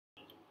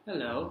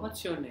Hello,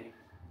 what's your name?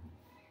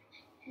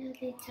 Hello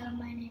teacher,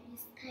 my name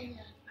is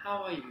Taylor.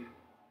 How are you?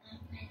 I'm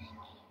fine, thank you.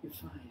 You're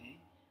fine,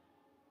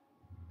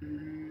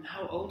 eh?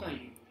 How old are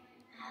you?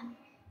 I'm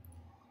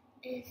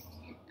 8 years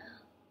old.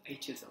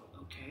 8 years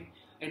old, okay.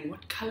 And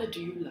what color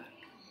do you like?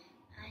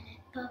 I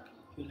like purple.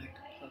 You like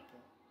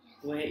purple. Yes.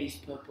 Where is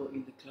purple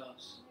in the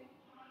class?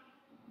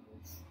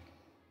 Yes.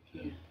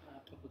 Here,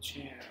 purple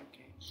chair,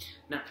 okay.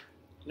 Now,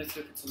 let's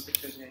look at some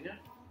pictures here, yeah?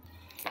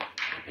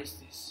 What is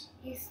this?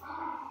 It's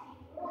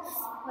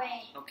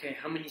square. Okay,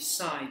 how many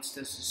sides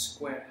does a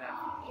square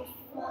have? It's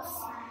 4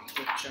 sides.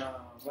 Good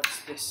job.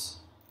 What's this?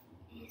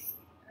 It's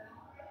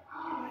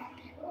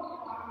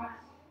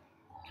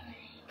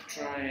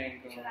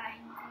Triangle. triangle.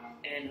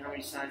 And how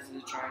many sides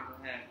does a triangle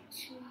have?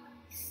 3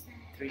 sides.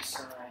 3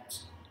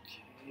 sides.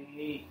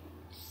 Okay.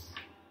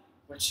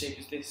 What shape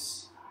is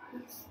this?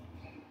 It's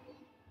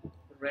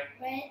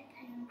Rectangle.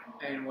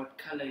 rectangle. And what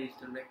color is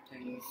the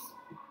rectangle? It's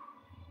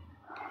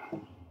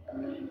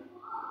green.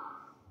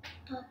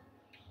 Purple.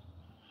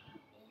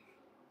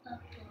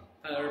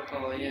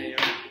 Purple, yeah, you're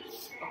right.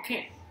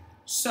 Okay,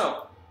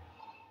 so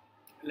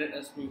let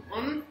us move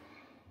on.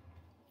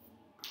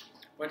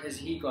 What has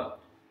he got?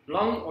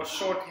 Long or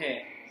short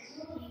hair?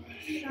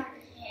 He got short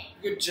hair.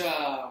 Good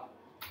job.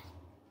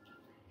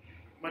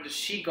 What has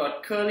she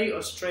got? Curly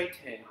or straight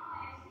hair?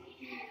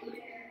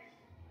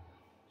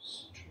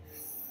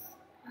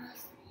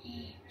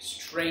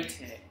 Straight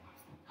hair.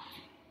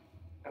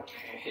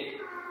 Okay.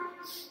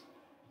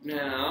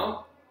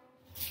 Now,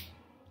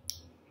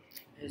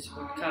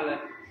 what color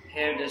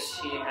hair does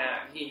he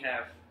have?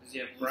 Does he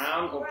have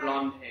brown or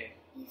blonde hair?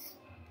 It's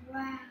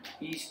brown.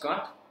 He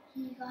got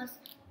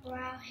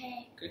brown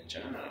hair. Good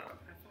job.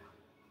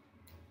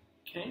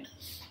 Okay.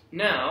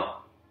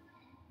 Now,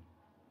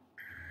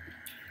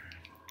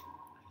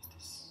 what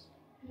is this?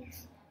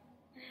 It's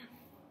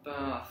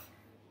Bath.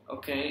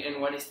 Okay,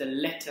 and what is the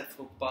letter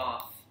for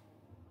bath?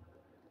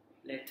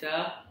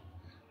 Letter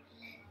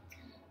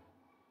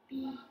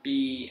B.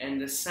 B.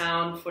 And the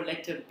sound for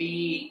letter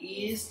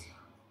B is?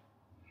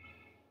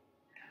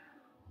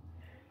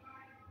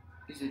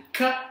 Is it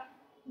K?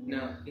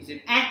 No. Is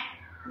it A?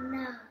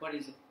 No. What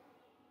is it?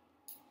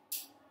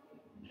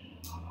 B.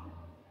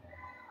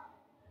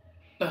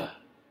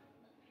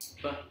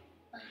 B. Okay.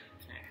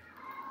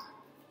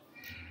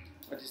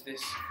 What is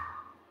this?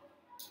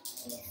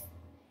 It's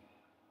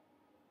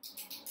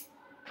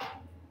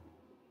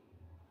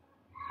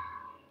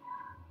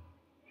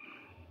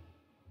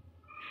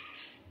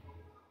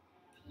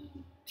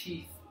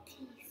Teeth.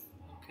 teeth.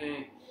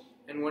 Okay.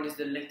 And what is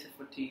the letter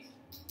for teeth?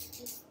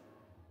 It's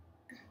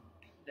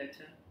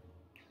Letter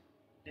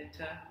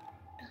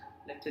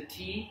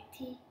T.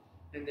 T.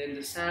 And then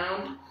the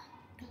sound?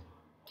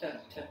 T,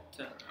 T,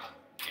 T.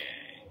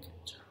 Okay,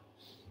 good job.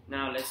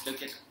 Now let's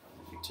look at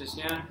the pictures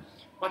here.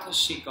 What has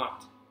she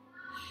got?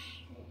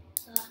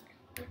 Got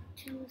the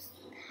 2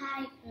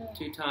 tigers.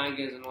 2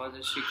 tigers, and what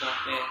has she got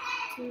there?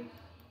 2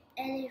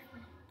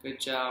 elephants. Good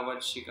job, what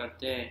has she got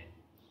there?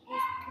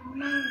 It's the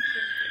mountain.